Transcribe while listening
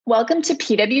Welcome to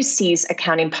PwC's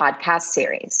Accounting Podcast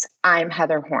series. I'm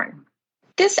Heather Horn.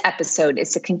 This episode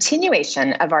is a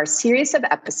continuation of our series of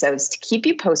episodes to keep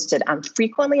you posted on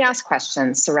frequently asked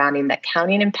questions surrounding the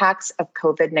accounting impacts of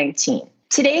COVID-19.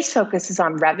 Today's focus is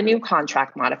on revenue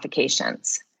contract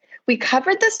modifications. We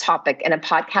covered this topic in a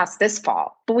podcast this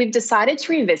fall, but we've decided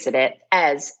to revisit it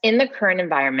as, in the current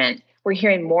environment, we're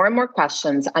hearing more and more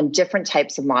questions on different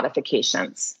types of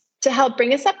modifications. To help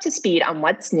bring us up to speed on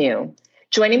what's new,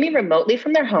 joining me remotely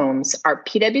from their homes are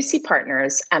PwC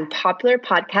partners and popular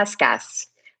podcast guests,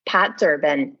 Pat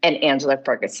Durbin and Angela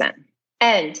Ferguson.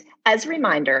 And as a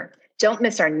reminder, don't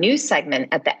miss our new segment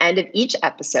at the end of each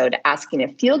episode asking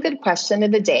a feel-good question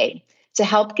of the day to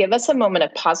help give us a moment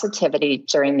of positivity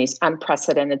during these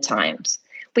unprecedented times.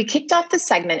 We kicked off the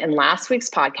segment in last week's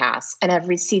podcast and have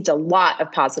received a lot of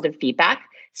positive feedback,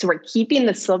 so we're keeping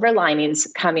the silver linings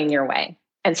coming your way.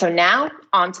 And so now,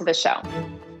 on to the show.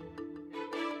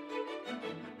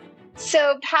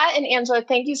 So Pat and Angela,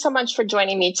 thank you so much for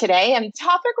joining me today. And the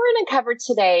topic we're going to cover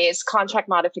today is contract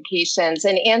modifications.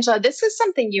 And Angela, this is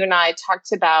something you and I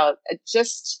talked about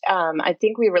I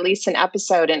think we released an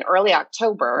episode in early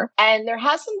October, and there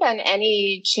hasn't been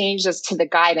any changes to the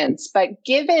guidance. But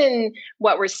given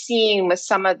what we're seeing with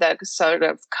some of the sort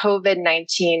of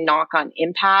COVID-19 knock-on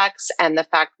impacts and the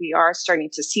fact we are starting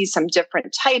to see some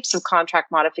different types of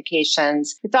contract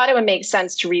modifications, we thought it would make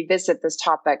sense to revisit this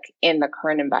topic in the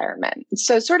current environment.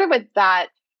 So sort of with that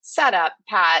setup,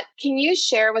 Pat, can you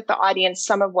share with the audience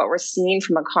some of what we're seeing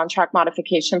from a contract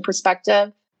modification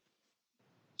perspective?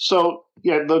 So,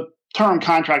 the term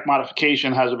contract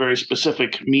modification has a very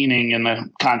specific meaning in the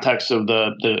context of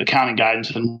the accounting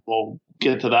guidance, and we'll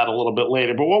get to that a little bit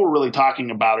later. But what we're really talking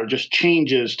about are just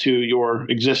changes to your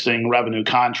existing revenue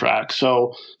contract.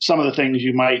 So some of the things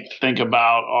you might think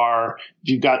about are if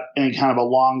you've got any kind of a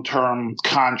long-term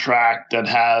contract that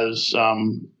has,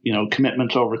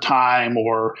 commitments over time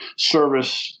or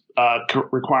service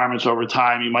requirements over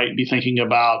time, you might be thinking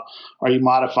about, are you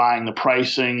modifying the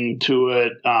pricing to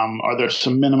it? Are there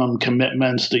some minimum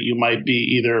commitments that you might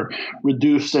be either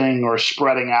reducing or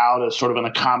spreading out as sort of an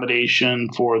accommodation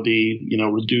for the,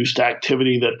 reduced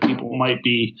activity that people might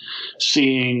be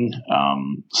seeing?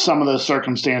 Some of the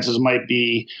circumstances might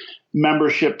be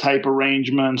membership type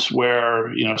arrangements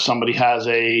where, somebody has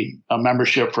a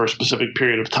membership for a specific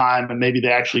period of time and maybe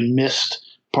they actually missed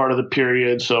part of the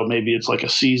period. So maybe it's like a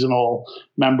seasonal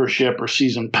membership or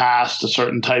season pass to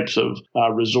certain types of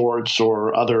resorts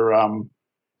or other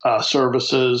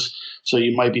services. So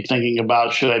you might be thinking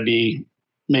about, should I be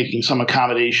making some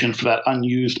accommodation for that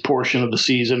unused portion of the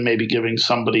season, maybe giving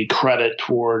somebody credit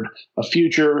toward a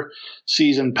future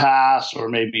season pass or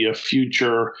maybe a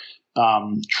future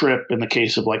trip in the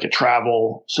case of like a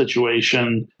travel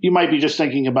situation. You might be just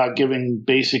thinking about giving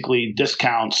basically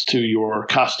discounts to your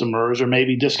customers or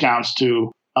maybe discounts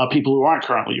to people who aren't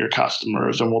currently your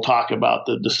customers. And we'll talk about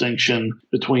the distinction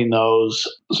between those.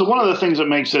 So one of the things that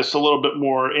makes this a little bit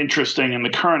more interesting in the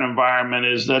current environment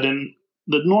is that in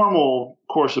the normal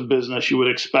course of business, you would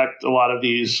expect a lot of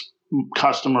these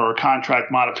customer or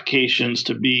contract modifications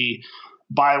to be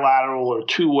bilateral or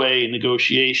two-way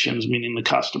negotiations, meaning the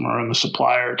customer and the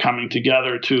supplier coming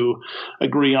together to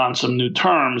agree on some new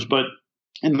terms. But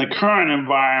in the current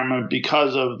environment,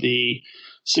 because of the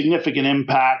significant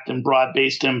impact and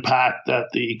broad-based impact that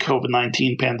the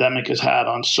COVID-19 pandemic has had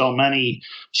on so many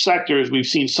sectors, we've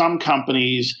seen some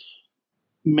companies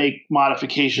make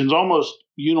modifications almost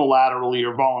unilaterally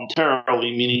or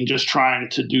voluntarily, meaning just trying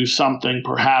to do something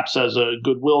perhaps as a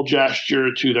goodwill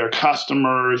gesture to their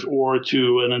customers or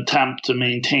to an attempt to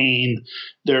maintain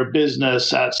their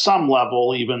business at some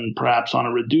level, even perhaps on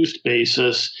a reduced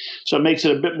basis. So it makes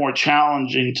it a bit more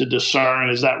challenging to discern,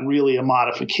 is that really a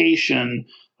modification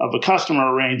of a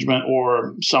customer arrangement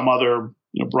or some other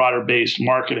broader based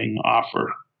marketing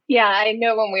offer? Yeah, I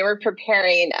know when we were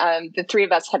preparing, the three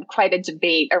of us had quite a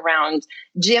debate around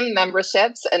gym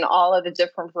memberships and all of the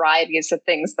different varieties of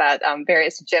things that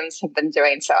various gyms have been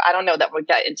doing. So I don't know that we'll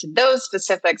get into those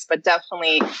specifics, but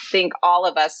definitely think all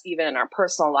of us, even in our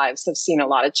personal lives, have seen a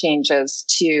lot of changes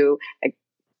to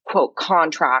quote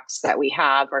contracts that we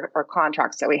have or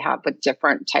contracts that we have with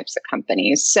different types of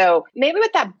companies. So maybe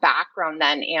with that background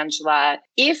then, Angela,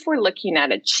 if we're looking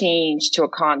at a change to a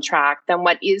contract, then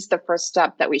what is the first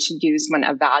step that we should use when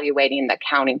evaluating the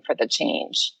accounting for the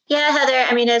change? Yeah,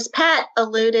 Heather, as Pat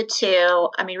alluded to,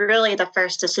 really the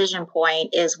first decision point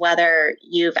is whether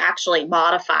you've actually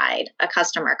modified a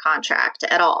customer contract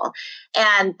at all.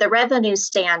 And the revenue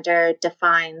standard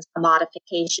defines a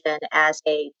modification as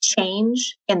a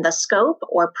change in the scope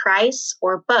or price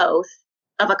or both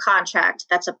of a contract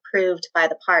that's approved by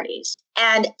the parties.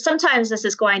 And sometimes this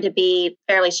is going to be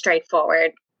fairly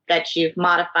straightforward that you've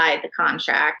modified the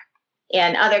contract.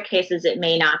 In other cases, it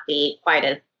may not be quite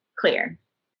as clear.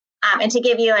 And to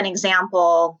give you an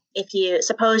example, if you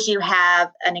suppose you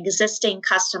have an existing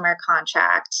customer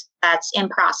contract that's in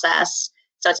process,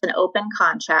 so it's an open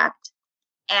contract,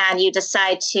 and you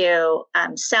decide to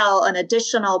sell an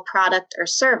additional product or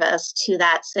service to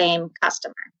that same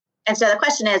customer. And so the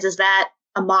question is that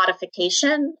a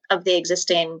modification of the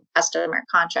existing customer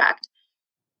contract?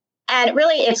 And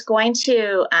really, it's going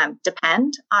to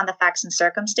depend on the facts and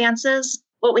circumstances.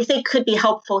 What we think could be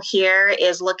helpful here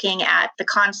is looking at the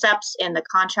concepts in the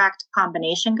contract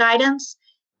combination guidance.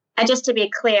 And just to be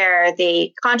clear,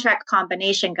 the contract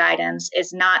combination guidance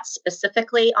is not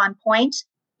specifically on point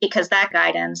because that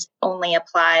guidance only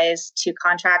applies to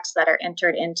contracts that are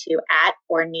entered into at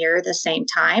or near the same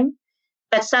time.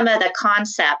 But some of the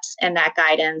concepts in that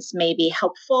guidance may be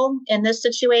helpful in this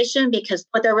situation because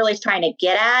what they're really trying to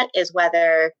get at is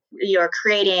whether you're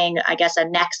creating, I guess, a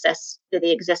nexus to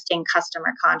the existing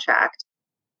customer contract.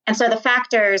 And so the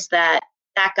factors that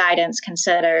guidance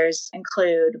considers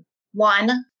include, one,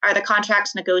 are the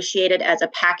contracts negotiated as a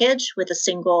package with a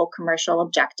single commercial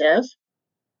objective?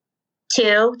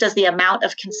 Two, does the amount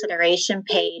of consideration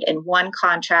paid in one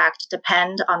contract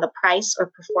depend on the price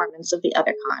or performance of the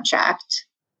other contract?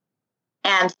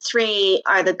 And three,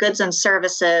 are the goods and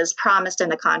services promised in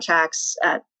the contracts,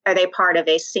 are they part of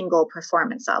a single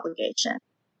performance obligation?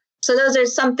 So those are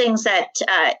some things that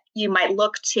you might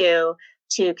look to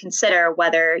consider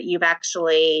whether you've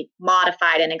actually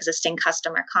modified an existing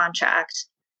customer contract.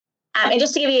 And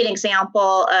just to give you an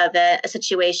example of a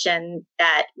situation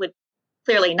that would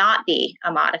clearly not be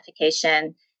a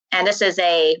modification. And this is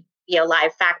a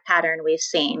live fact pattern we've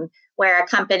seen where a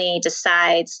company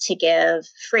decides to give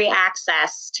free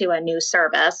access to a new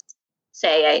service,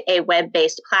 say a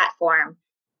web-based platform,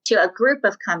 to a group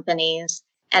of companies.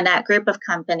 And that group of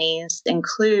companies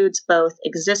includes both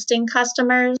existing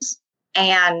customers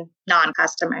and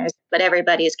non-customers, but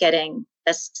everybody's getting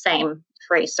this same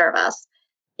free service.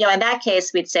 In that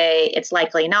case, we'd say it's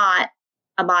likely not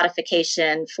a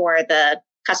modification for the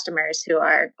customers who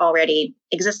are already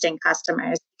existing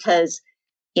customers because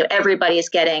everybody's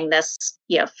getting this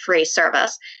free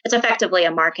service. It's effectively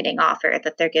a marketing offer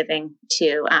that they're giving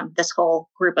to this whole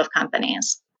group of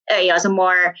companies. As a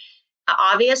more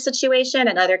obvious situation,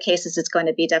 in other cases, it's going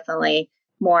to be definitely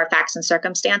more facts and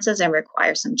circumstances and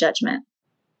require some judgment.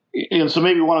 And so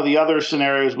maybe one of the other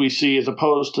scenarios we see, as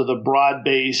opposed to the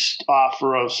broad-based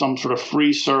offer of some sort of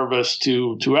free service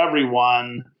to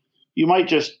everyone, you might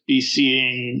just be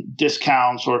seeing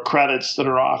discounts or credits that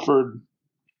are offered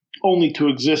only to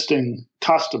existing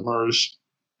customers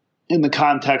in the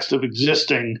context of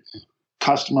existing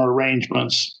customer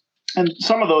arrangements. And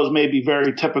some of those may be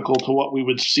very typical to what we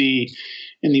would see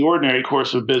in the ordinary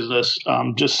course of business,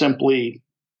 just simply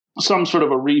some sort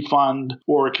of a refund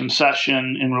or a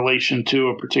concession in relation to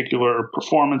a particular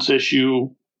performance issue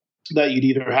that you'd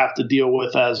either have to deal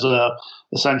with as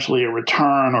essentially a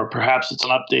return, or perhaps it's an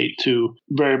update to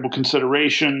variable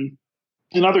consideration.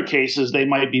 In other cases, they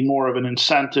might be more of an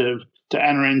incentive to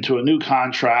enter into a new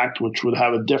contract, which would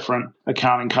have a different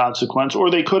accounting consequence, or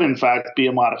they could in fact be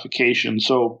a modification.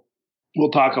 So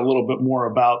we'll talk a little bit more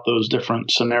about those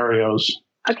different scenarios.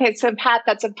 Okay, so Pat,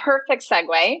 that's a perfect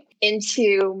segue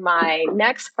into my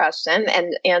next question.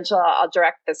 And Angela, I'll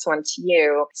direct this one to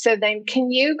you. So then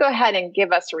can you go ahead and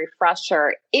give us a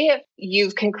refresher? If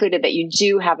you've concluded that you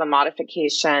do have a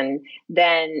modification,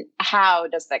 then how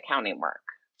does the accounting work?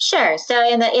 Sure. So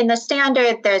in the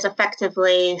standard, there's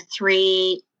effectively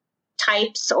three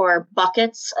types or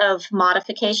buckets of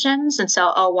modifications. And so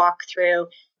I'll walk through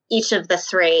each of the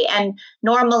three. And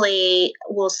normally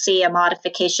we'll see a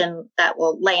modification that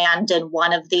will land in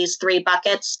one of these three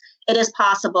buckets. It is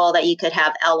possible that you could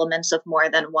have elements of more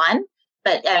than one,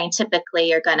 but typically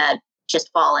you're going to just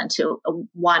fall into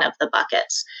one of the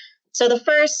buckets. So the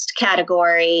first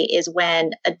category is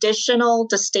when additional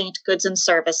distinct goods and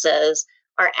services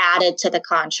are added to the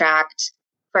contract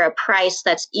for a price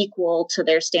that's equal to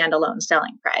their standalone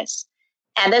selling price.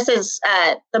 And this is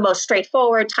the most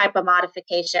straightforward type of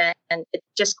modification, and it's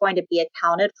just going to be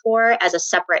accounted for as a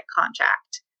separate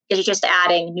contract because you're just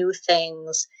adding new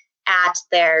things at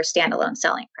their standalone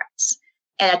selling price.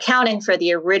 And accounting for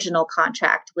the original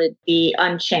contract would be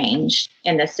unchanged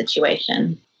in this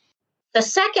situation. The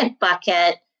second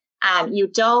bucket, you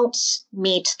don't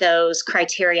meet those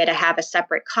criteria to have a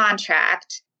separate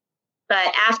contract.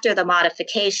 But after the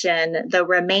modification, the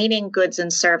remaining goods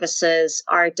and services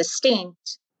are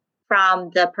distinct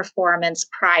from the performance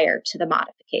prior to the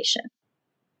modification.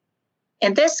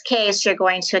 In this case, you're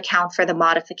going to account for the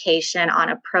modification on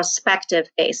a prospective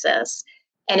basis.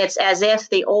 And it's as if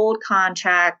the old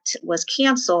contract was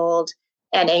canceled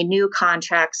and a new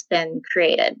contract's been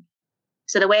created.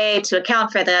 So the way to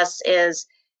account for this is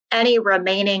any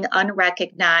remaining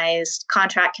unrecognized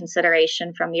contract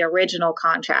consideration from the original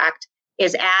contract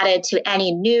is added to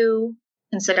any new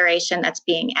consideration that's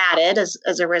being added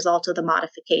as a result of the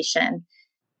modification.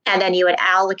 And then you would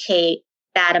allocate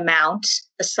that amount,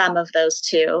 the sum of those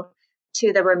two,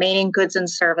 to the remaining goods and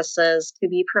services to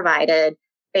be provided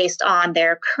based on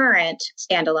their current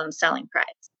standalone selling price.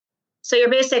 So you're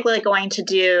basically going to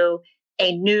do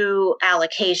a new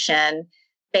allocation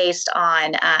based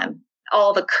on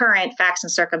all the current facts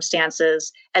and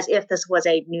circumstances as if this was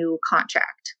a new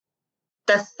contract.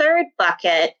 The third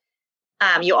bucket,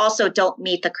 you also don't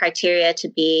meet the criteria to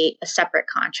be a separate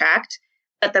contract,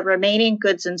 but the remaining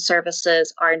goods and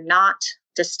services are not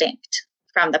distinct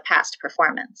from the past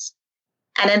performance.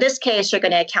 And in this case, you're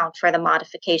going to account for the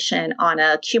modification on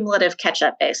a cumulative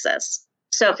catch-up basis.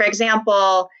 So for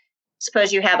example,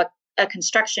 suppose you have a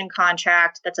construction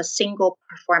contract that's a single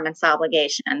performance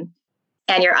obligation,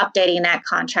 and you're updating that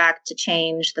contract to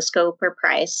change the scope or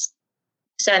price.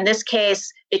 So in this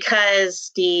case,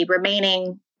 because the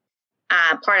remaining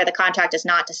part of the contract is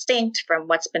not distinct from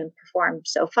what's been performed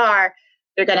so far,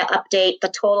 you're going to update the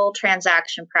total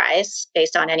transaction price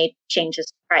based on any changes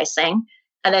to pricing.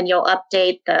 And then you'll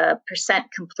update the percent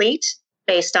complete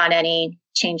based on any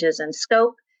changes in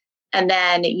scope. And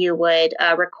then you would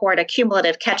record a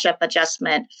cumulative catch-up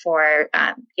adjustment for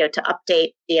to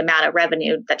update the amount of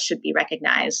revenue that should be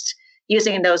recognized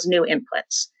using those new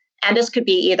inputs. And this could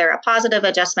be either a positive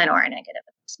adjustment or a negative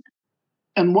adjustment.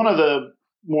 And one of the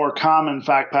more common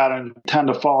fact patterns tend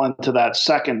to fall into that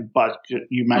second bucket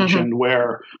you mentioned,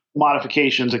 where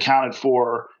modifications accounted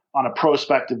for on a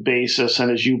prospective basis.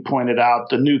 And as you pointed out,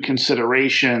 the new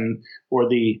consideration or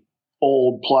the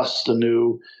old plus the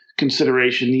new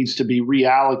consideration needs to be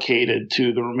reallocated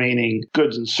to the remaining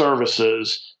goods and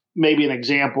services. Maybe an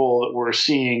example that we're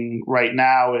seeing right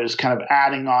now is kind of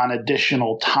adding on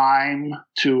additional time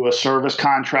to a service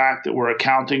contract that we're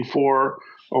accounting for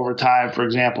over time. For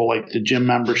example, like the gym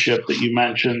membership that you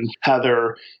mentioned,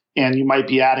 Heather, and you might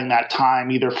be adding that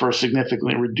time either for a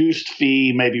significantly reduced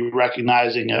fee, maybe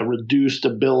recognizing a reduced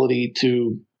ability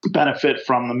to benefit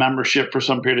from the membership for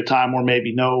some period of time, or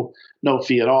maybe no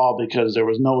fee at all because there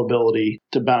was no ability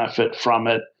to benefit from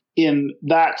it. In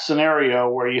that scenario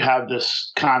where you have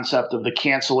this concept of the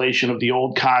cancellation of the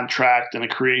old contract and a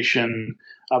creation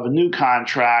of a new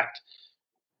contract,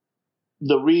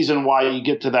 the reason why you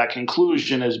get to that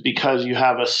conclusion is because you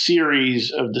have a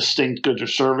series of distinct goods or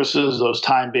services. Those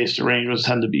time-based arrangements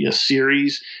tend to be a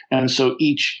series. And so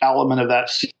each element of that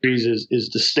series is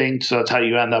distinct. So that's how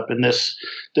you end up in this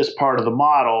part of the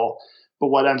model. But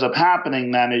what ends up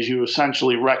happening then is you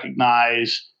essentially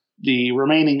recognize the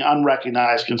remaining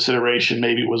unrecognized consideration,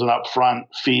 maybe it was an upfront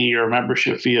fee or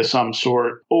membership fee of some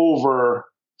sort, over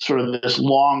sort of this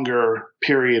longer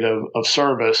period of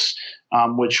service,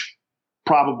 which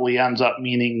probably ends up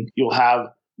meaning you'll have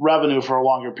revenue for a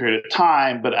longer period of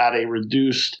time, but at a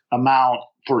reduced amount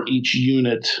for each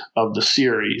unit of the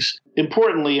series.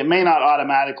 Importantly, it may not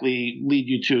automatically lead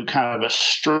you to kind of a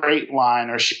straight line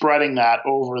or spreading that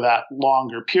over that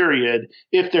longer period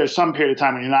if there's some period of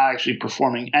time when you're not actually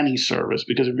performing any service.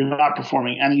 Because if you're not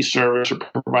performing any service or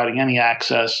providing any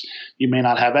access, you may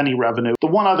not have any revenue. The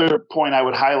one other point I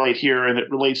would highlight here, and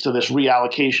it relates to this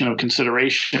reallocation of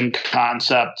consideration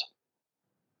concept,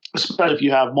 especially if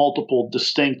you have multiple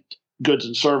distinct goods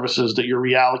and services that you're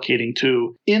reallocating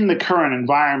to. In the current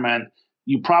environment,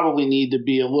 you probably need to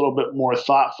be a little bit more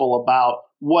thoughtful about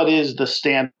what is the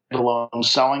standalone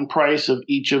selling price of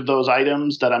each of those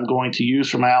items that I'm going to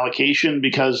use for my allocation,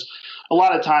 because a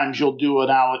lot of times you'll do a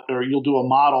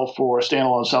model for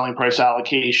standalone selling price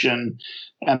allocation,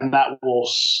 and that will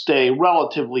stay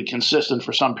relatively consistent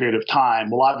for some period of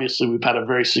time. Well, obviously, we've had a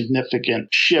very significant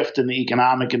shift in the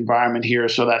economic environment here,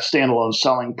 so that standalone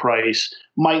selling price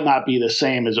might not be the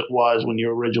same as it was when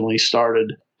you originally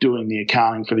started doing the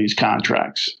accounting for these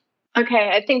contracts.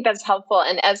 Okay, I think that's helpful.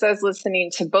 And as I was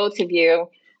listening to both of you,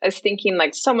 I was thinking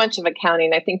like so much of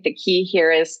accounting, I think the key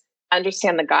here is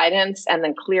understand the guidance and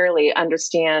then clearly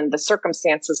understand the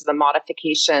circumstances of the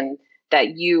modification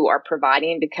that you are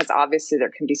providing, because obviously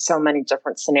there can be so many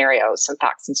different scenarios and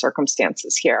facts and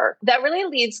circumstances here. That really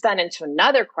leads then into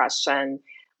another question,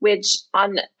 which I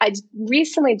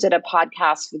recently did a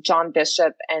podcast with John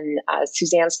Bishop and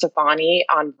Suzanne Stefani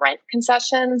on rent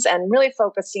concessions, and really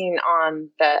focusing on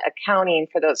the accounting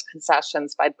for those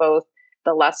concessions by both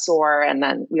the lessor, and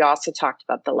then we also talked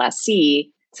about the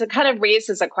lessee. So it kind of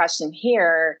raises a question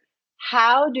here.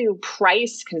 How do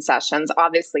price concessions,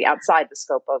 obviously outside the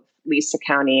scope of lease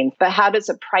accounting, but how does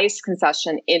a price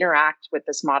concession interact with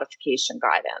this modification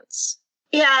guidance?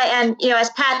 Yeah, and as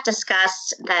Pat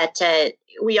discussed, that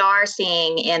we are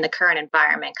seeing in the current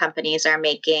environment, companies are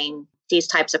making these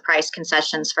types of price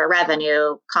concessions for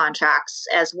revenue contracts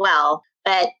as well.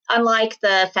 But unlike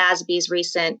the FASB's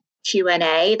recent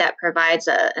Q&A that provides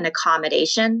an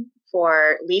accommodation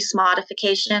for lease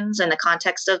modifications in the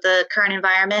context of the current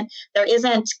environment, there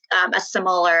isn't a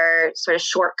similar sort of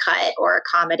shortcut or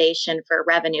accommodation for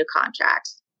revenue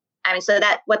contracts. I mean, so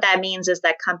that what that means is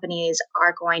that companies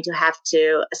are going to have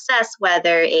to assess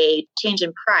whether a change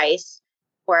in price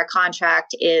for a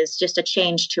contract is just a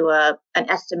change to an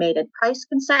estimated price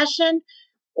concession,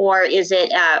 or is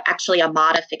it actually a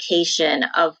modification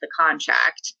of the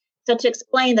contract? So to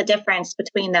explain the difference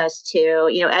between those two,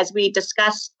 as we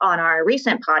discussed on our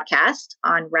recent podcast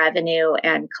on revenue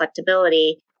and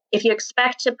collectibility, if you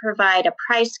expect to provide a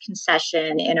price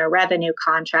concession in a revenue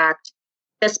contract,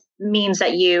 this means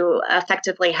that you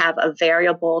effectively have a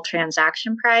variable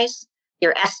transaction price.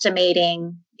 You're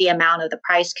estimating the amount of the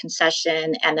price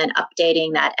concession and then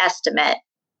updating that estimate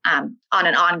on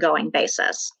an ongoing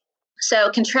basis.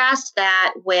 So contrast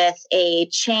that with a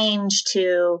change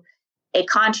to a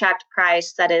contract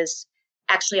price that is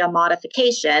actually a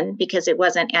modification because it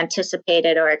wasn't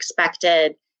anticipated or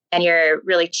expected, and you're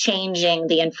really changing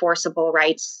the enforceable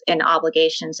rights and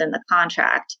obligations in the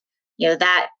contract.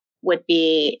 That would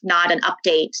be not an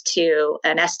update to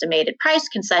an estimated price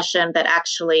concession, but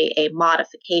actually a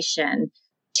modification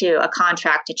to a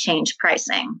contract to change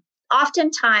pricing.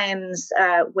 Oftentimes,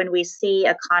 when we see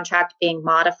a contract being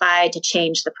modified to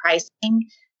change the pricing,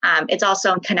 it's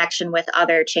also in connection with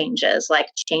other changes, like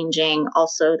changing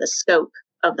also the scope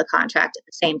of the contract at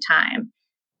the same time.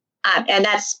 And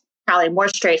that's probably more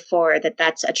straightforward that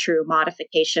that's a true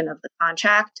modification of the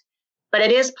contract. But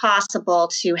it is possible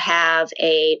to have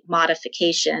a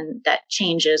modification that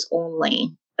changes only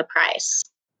the price.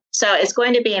 So it's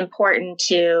going to be important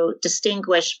to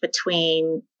distinguish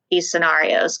between these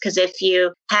scenarios, because if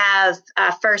you have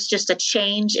first just a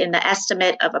change in the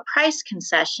estimate of a price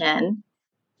concession,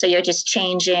 so you're just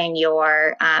changing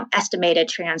your estimated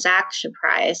transaction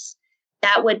price,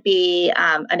 that would be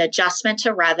an adjustment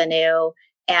to revenue.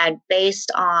 And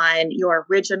based on your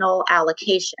original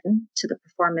allocation to the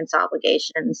performance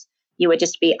obligations, you would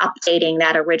just be updating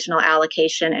that original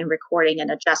allocation and recording an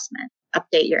adjustment,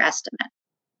 update your estimate.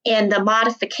 In the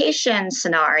modification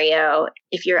scenario,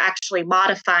 if you're actually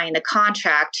modifying the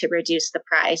contract to reduce the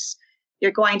price,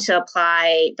 you're going to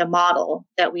apply the model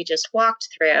that we just walked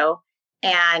through.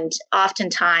 And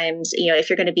oftentimes, if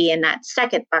you're going to be in that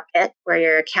second bucket where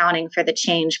you're accounting for the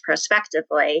change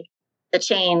prospectively, the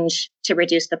change to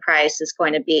reduce the price is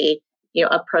going to be,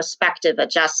 a prospective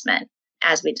adjustment,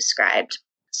 as we described.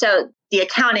 So the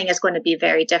accounting is going to be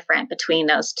very different between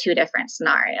those two different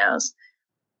scenarios.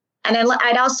 And then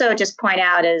I'd also just point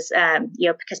out is,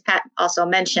 because Pat also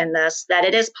mentioned this, that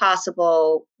it is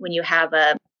possible when you have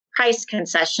a price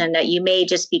concession that you may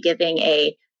just be giving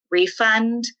a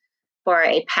refund for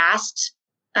a past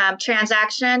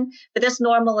transaction. But this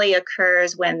normally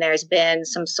occurs when there's been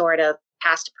some sort of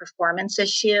past performance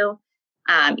issue,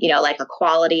 like a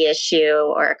quality issue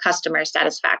or a customer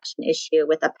satisfaction issue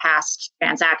with a past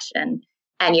transaction,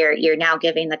 and you're now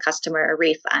giving the customer a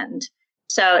refund.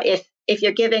 So if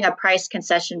you're giving a price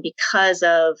concession because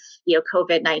of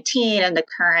COVID-19 and the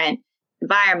current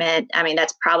environment, I mean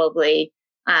that's probably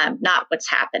not what's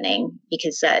happening,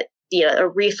 because a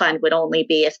refund would only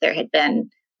be if there had been,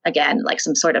 again, like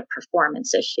some sort of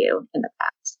performance issue in the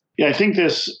past. Yeah, I think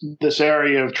this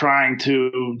area of trying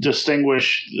to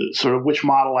distinguish sort of which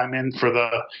model I'm in for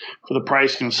the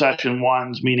price concession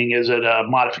ones, meaning is it a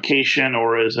modification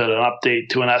or is it an update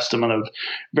to an estimate of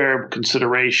variable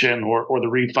consideration or the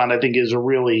refund, I think is a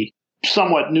really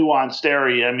somewhat nuanced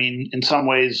area. I mean, in some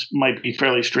ways might be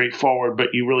fairly straightforward, but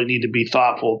you really need to be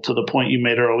thoughtful to the point you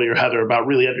made earlier, Heather, about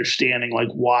really understanding like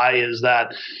why is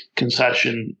that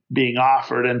concession being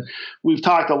offered. And we've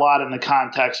talked a lot in the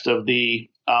context of the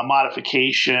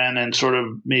modification and sort of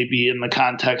maybe in the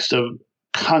context of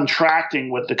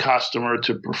contracting with the customer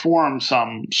to perform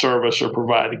some service or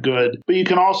provide a good. But you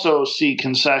can also see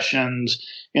concessions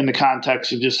in the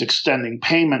context of just extending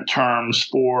payment terms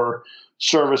for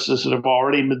services that have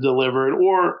already been delivered,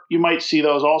 or you might see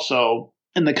those also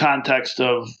in the context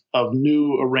of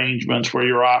new arrangements where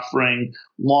you're offering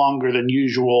longer than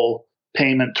usual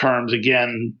payment terms.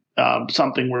 Again,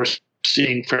 something we're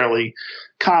seeing fairly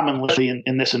commonly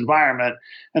in this environment.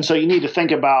 And so you need to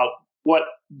think about what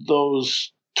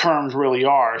those terms really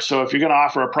are. So if you're going to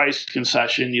offer a price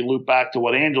concession, you loop back to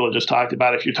what Angela just talked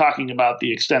about. If you're talking about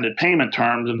the extended payment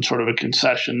terms and sort of a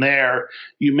concession there,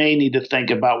 you may need to think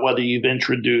about whether you've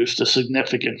introduced a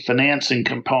significant financing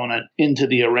component into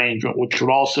the arrangement, which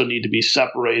would also need to be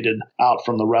separated out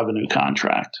from the revenue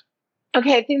contract.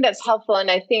 Okay, I think that's helpful. And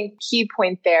I think key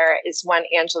point there is one,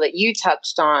 Angela, that you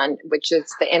touched on, which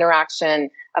is the interaction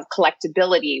of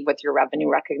collectability with your revenue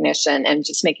recognition and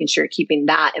just making sure you're keeping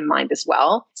that in mind as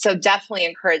well. So definitely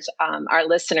encourage our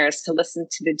listeners to listen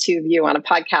to the two of you on a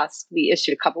podcast we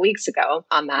issued a couple weeks ago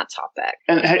on that topic.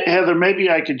 And Heather, maybe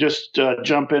I could just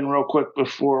jump in real quick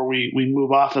before we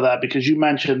move off of that, because you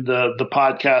mentioned the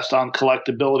podcast on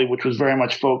collectability, which was very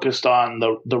much focused on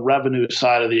the revenue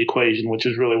side of the equation, which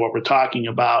is really what we're talking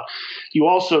about. You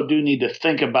also do need to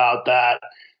think about that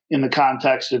in the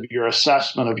context of your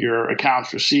assessment of your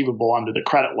accounts receivable under the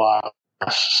credit loss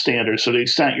standards. So to the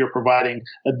extent you're providing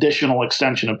additional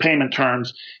extension of payment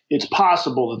terms, it's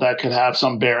possible that could have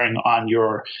some bearing on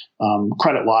your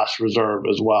credit loss reserve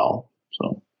as well.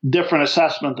 So different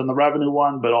assessment than the revenue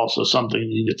one, but also something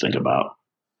you need to think about.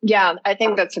 Yeah, I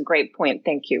think that's a great point.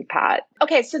 Thank you, Pat.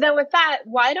 Okay, so then with that,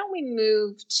 why don't we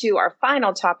move to our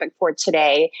final topic for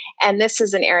today? And this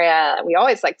is an area we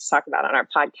always like to talk about on our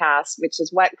podcast, which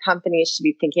is what companies should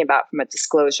be thinking about from a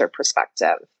disclosure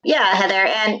perspective. Yeah, Heather.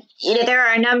 And there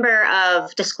are a number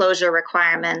of disclosure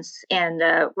requirements in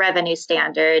the revenue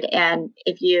standard. And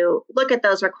if you look at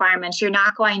those requirements, you're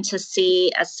not going to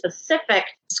see a specific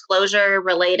disclosure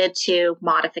related to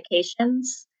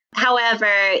modifications. However,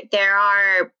 there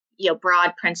are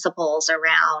broad principles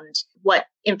around what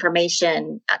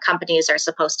information companies are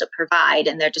supposed to provide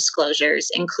in their disclosures,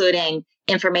 including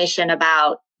information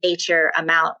about nature,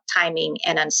 amount, timing,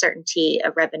 and uncertainty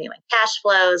of revenue and cash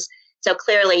flows. So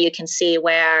clearly you can see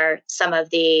where some of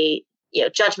the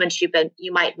judgments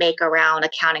you might make around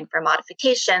accounting for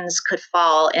modifications could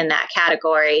fall in that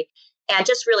category, and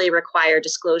just really require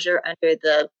disclosure under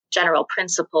the general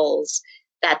principles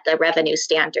that the revenue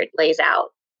standard lays out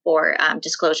for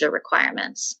disclosure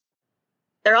requirements.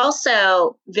 There are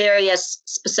also various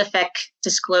specific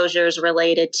disclosures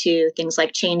related to things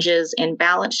like changes in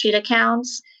balance sheet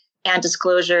accounts and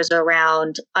disclosures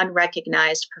around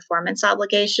unrecognized performance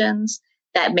obligations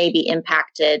that may be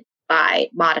impacted by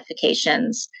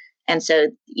modifications. And so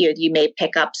you may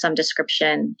pick up some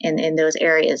description in those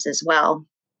areas as well.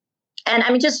 And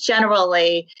I mean, just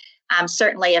generally,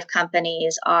 certainly if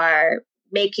companies are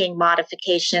making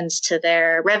modifications to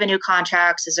their revenue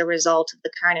contracts as a result of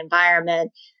the current environment,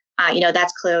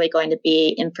 that's clearly going to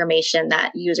be information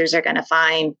that users are going to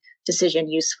find decision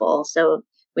useful. So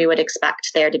we would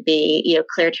expect there to be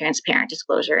clear, transparent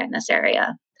disclosure in this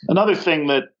area. Another thing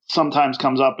that sometimes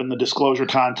comes up in the disclosure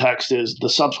context is the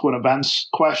subsequent events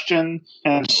question.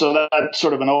 And so that's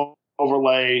sort of an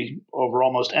overlay over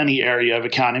almost any area of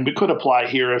accounting, but could apply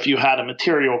here if you had a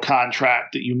material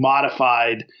contract that you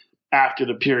modified after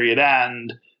the period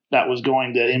end that was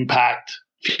going to impact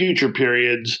future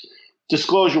periods.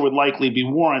 Disclosure would likely be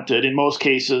warranted. In most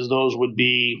cases, those would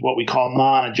be what we call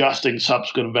non-adjusting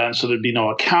subsequent events. So there'd be no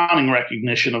accounting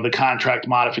recognition of the contract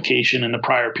modification in the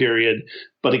prior period.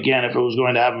 But again, if it was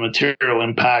going to have a material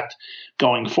impact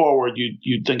going forward,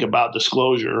 you'd think about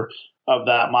disclosure of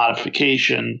that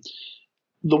modification.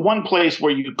 The one place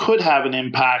where you could have an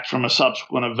impact from a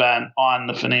subsequent event on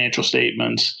the financial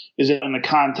statements is in the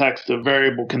context of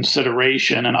variable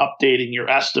consideration and updating your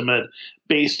estimate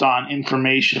based on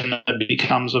information that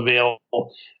becomes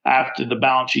available after the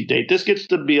balance sheet date. This gets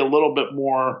to be a little bit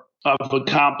more of a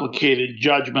complicated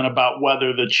judgment about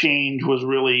whether the change was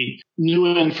really new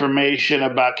information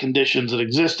about conditions that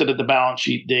existed at the balance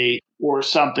sheet date or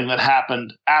something that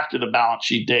happened after the balance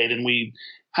sheet date. And we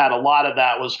had a lot of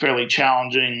that was fairly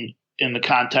challenging in the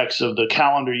context of the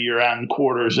calendar year-end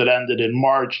quarters that ended in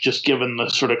March, just given the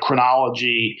sort of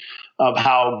chronology of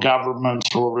how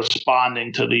governments were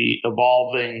responding to the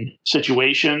evolving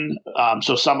situation.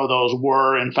 So some of those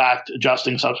were, in fact,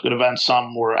 adjusting subsequent events.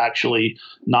 Some were actually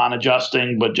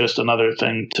non-adjusting, but just another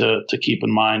thing to keep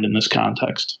in mind in this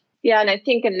context. Yeah, and I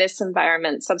think in this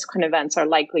environment, subsequent events are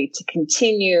likely to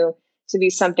continue to be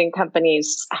something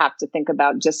companies have to think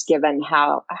about, just given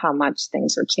how much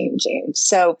things are changing.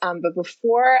 So, but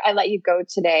before I let you go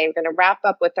today, we're going to wrap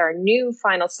up with our new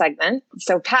final segment.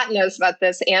 So Pat knows about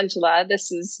this. Angela, this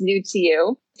is new to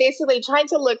you. Basically trying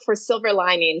to look for silver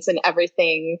linings in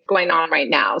everything going on right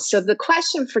now. So the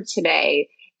question for today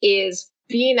is,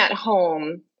 being at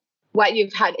home, what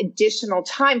you've had additional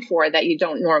time for that you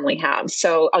don't normally have.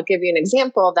 So I'll give you an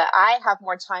example that I have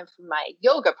more time for my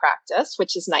yoga practice,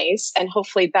 which is nice, and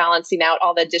hopefully balancing out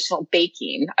all the additional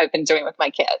baking I've been doing with my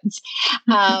kids.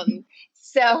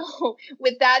 So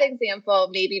with that example,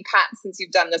 maybe Pat, since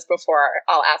you've done this before,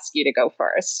 I'll ask you to go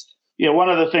first. Yeah, one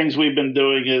of the things we've been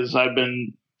doing is I've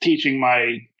been teaching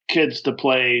my kids to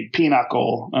play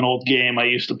Pinochle, an old game I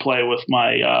used to play with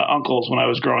my uncles when I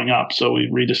was growing up. So we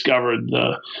rediscovered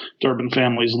the Durbin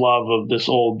family's love of this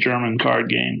old German card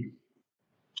game.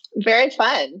 Very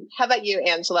fun. How about you,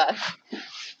 Angela?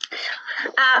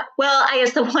 Well, I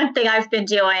guess the one thing I've been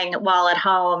doing while at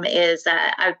home is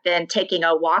I've been taking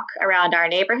a walk around our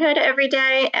neighborhood every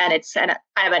day, and it's kind of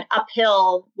an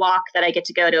uphill walk that I get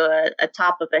to go to a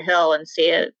top of a hill and see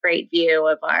a great view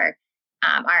of our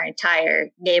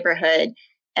entire neighborhood.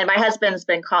 And my husband's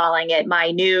been calling it my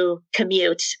new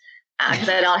commute because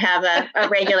I don't have a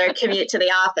regular commute to the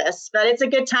office. But it's a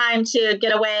good time to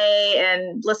get away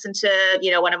and listen to,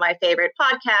 one of my favorite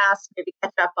podcasts, maybe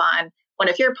catch up on one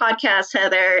of your podcasts,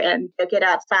 Heather, and get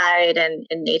outside and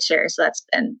in nature. So that's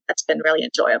been really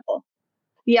enjoyable.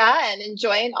 Yeah, and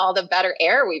enjoying all the better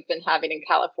air we've been having in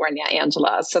California,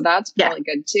 Angela. So that's really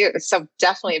good too. So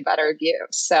definitely a better view.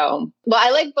 So, well,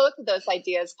 I like both of those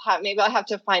ideas, Pat. Maybe I'll have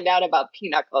to find out about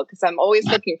Pinochle because I'm always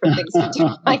looking for things to do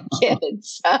with my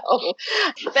kids. So,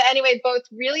 but anyway, both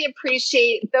really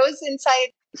appreciate those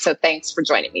insights. So thanks for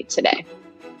joining me today.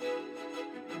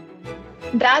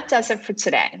 That does it for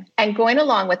today. And going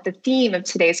along with the theme of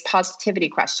today's positivity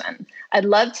question, I'd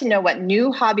love to know what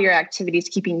new hobby or activity is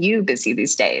keeping you busy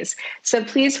these days. So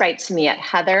please write to me at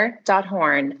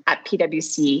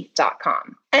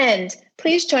heather.horn@pwc.com. And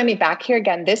please join me back here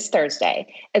again this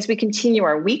Thursday as we continue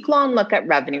our week-long look at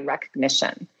revenue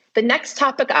recognition. The next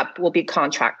topic up will be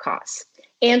contract costs.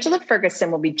 Angela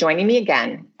Ferguson will be joining me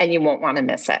again, and you won't want to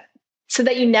miss it. So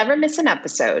that you never miss an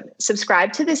episode,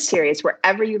 subscribe to this series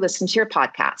wherever you listen to your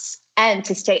podcasts. And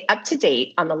to stay up to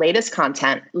date on the latest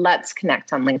content, let's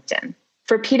connect on LinkedIn.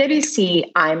 For PwC,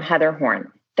 I'm Heather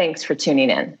Horn. Thanks for tuning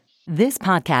in. This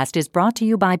podcast is brought to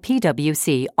you by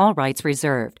PwC, all rights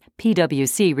reserved.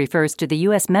 PwC refers to the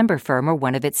U.S. member firm or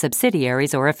one of its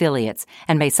subsidiaries or affiliates,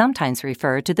 and may sometimes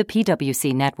refer to the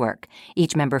PwC network.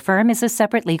 Each member firm is a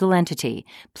separate legal entity.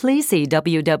 Please see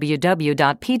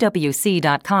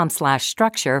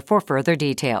www.pwc.com/structure for further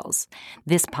details.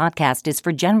 This podcast is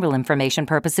for general information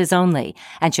purposes only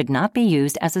and should not be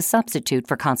used as a substitute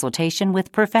for consultation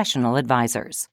with professional advisors.